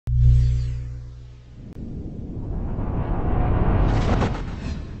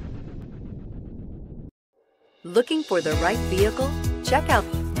Looking for the right vehicle? Check out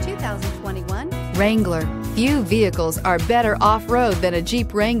 2021 Wrangler. Few vehicles are better off-road than a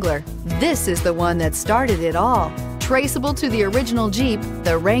Jeep Wrangler. This is the one that started it all. Traceable to the original Jeep,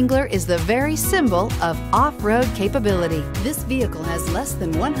 the Wrangler is the very symbol of off-road capability. This vehicle has less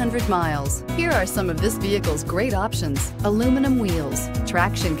than 100 miles. Here are some of this vehicle's great options: aluminum wheels,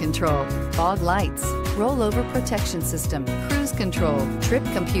 traction control, fog lights, rollover protection system, cruise control, trip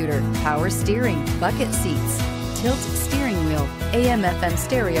computer, power steering, bucket seats, tilt steering wheel, AM/FM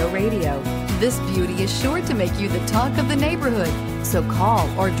stereo radio. This beauty is sure to make you the talk of the neighborhood. So call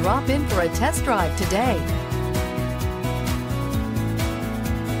or drop in for a test drive today.